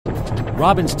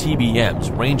Robbins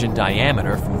TBMs range in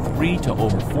diameter from 3 to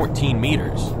over 14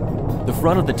 meters. The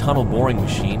front of the tunnel boring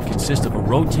machine consists of a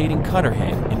rotating cutter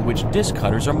head in which disc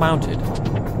cutters are mounted.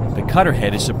 The cutter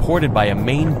head is supported by a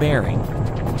main bearing.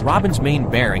 Robbins main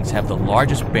bearings have the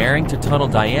largest bearing to tunnel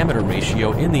diameter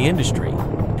ratio in the industry.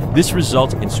 This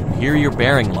results in superior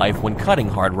bearing life when cutting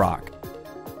hard rock.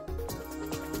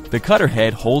 The cutter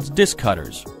head holds disc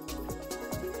cutters,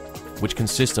 which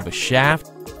consists of a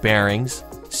shaft, bearings,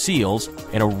 seals,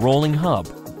 and a rolling hub.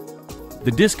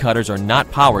 The disc cutters are not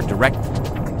powered directly.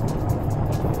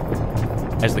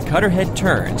 As the cutter head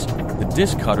turns, the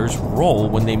disc cutters roll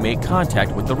when they make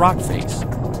contact with the rock face.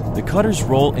 The cutters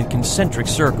roll in concentric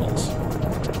circles.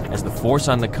 As the force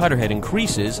on the cutter head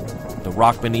increases, the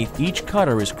rock beneath each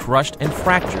cutter is crushed and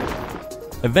fractured.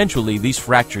 Eventually, these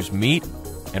fractures meet,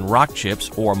 and rock chips,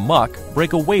 or muck,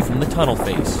 break away from the tunnel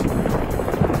face.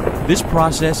 This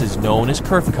process is known as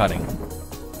kerf cutting.